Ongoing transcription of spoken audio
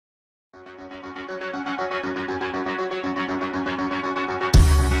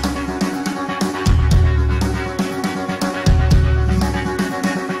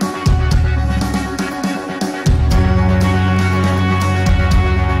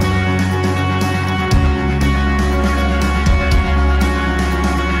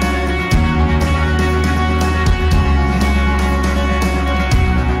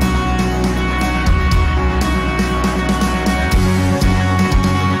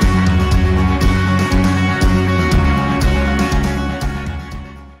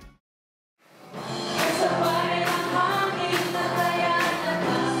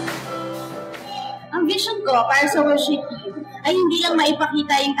para sa worship team ay hindi lang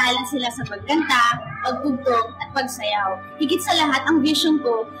maipakita yung talent sila sa pagkanta, pagtugtog, at pagsayaw. Higit sa lahat, ang vision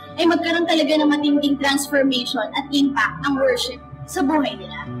ko ay magkaroon talaga ng matinding transformation at impact ang worship sa buhay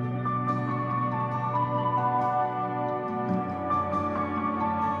nila.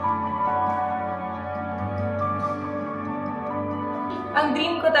 Ang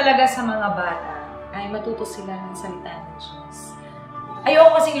dream ko talaga sa mga bata ay matuto sila ng salita ng Diyos.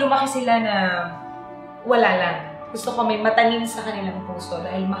 Ayoko kasing lumaki sila na wala lang. Gusto ko may matanim sa kanilang puso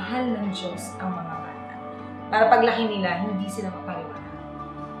dahil mahal ng Diyos ang mga bata. Para paglaki nila, hindi sila mapariwara.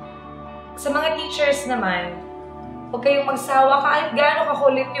 Sa mga teachers naman, huwag kayong magsawa kahit gaano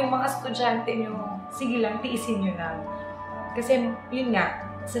kakulit yung mga estudyante nyo. Sige lang, tiisin nyo lang. Kasi yun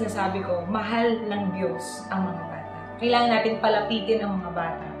nga, sinasabi ko, mahal ng Diyos ang mga bata. Kailangan natin palapitin ang mga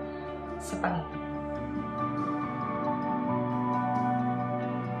bata sa Panginoon.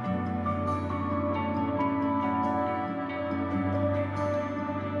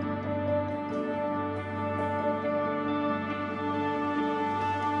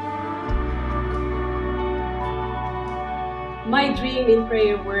 My dream in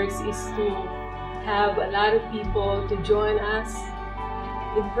Prayer Works is to have a lot of people to join us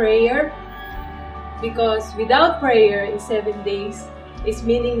in prayer, because without prayer in 7 days is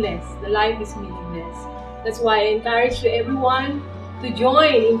meaningless. The life is meaningless. That's why I encourage everyone to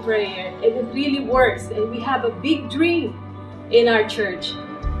join in prayer, and it really works, and we have a big dream in our church.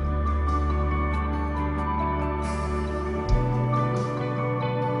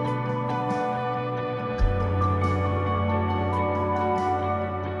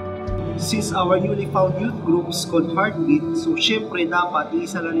 Since our newly found youth group is called Heartbeat, so syempre dapat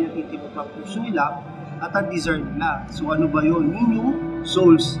isa lang nila titipot ng puso nila at ang desire nila. So ano ba yun? Yun yung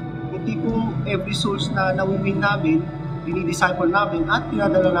souls. Yung tipong every souls na nawin namin, dinidisciple namin at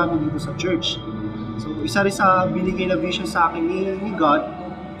pinadala namin dito sa church. So isa rin sa binigay na vision sa akin ni God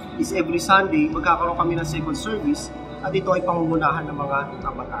is every Sunday magkakaroon kami ng second service at ito ay pangungunahan ng mga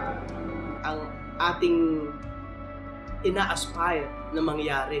kabataan. Ang ating ina-aspire na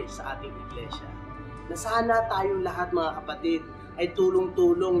mangyari sa ating iglesia. Na sana tayong lahat mga kapatid ay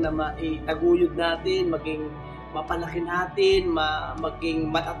tulong-tulong na maitaguyod natin, maging mapalaki natin,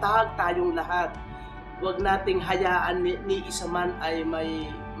 maging matatag tayong lahat. Huwag nating hayaan ni isa man ay may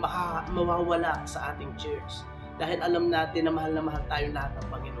mawawala sa ating church. Dahil alam natin na mahal tayo lahat ng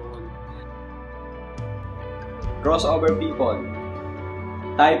Panginoon. Crossover people,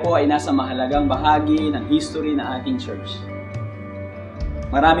 tayo po ay nasa mahalagang bahagi ng history ng ating church.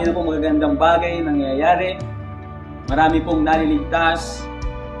 Marami na pong magagandang bagay nangyayari. Marami pong naliligtas.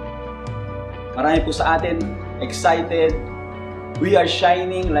 Marami po sa atin excited. We are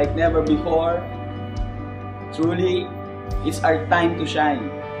shining like never before. Truly, it's our time to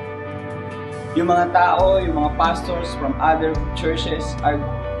shine. Yung mga tao, yung mga pastors from other churches are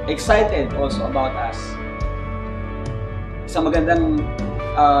excited also about us. Isang magandang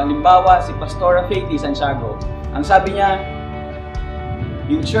limbawa, si Pastora Faithy Santiago. Ang sabi niya,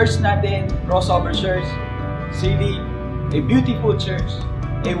 yung church natin, Crossover Church, really a beautiful church,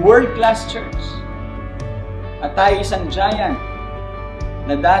 a world-class church. At tayo isang giant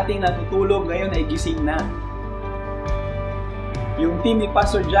na dating natutulog, ngayon ay gising na. Yung team ni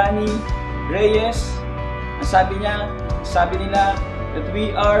Pastor Johnny Reyes, ang sabi nila that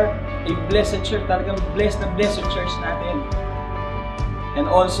we are a blessed church, talagang blessed church natin. And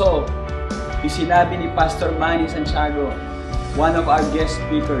also, yung sinabi ni Pastor Manny Santiago, one of our guest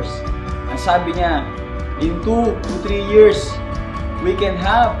speakers, ang sabi niya, in 2 to 3 years, we can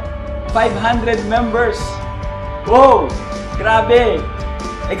have 500 members. Wow! Grabe!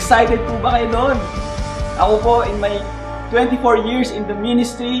 Excited po ba kayo doon? Ako po, in my 24 years in the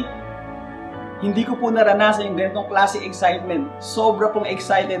ministry, hindi ko po naranasan yung ganitong klase excitement. Sobra pong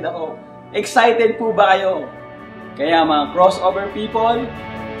excited ako. Excited po ba kayo? Kaya mga crossover people,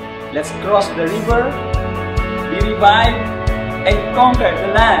 let's cross the river, be revived, and conquer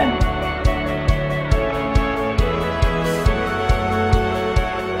the land.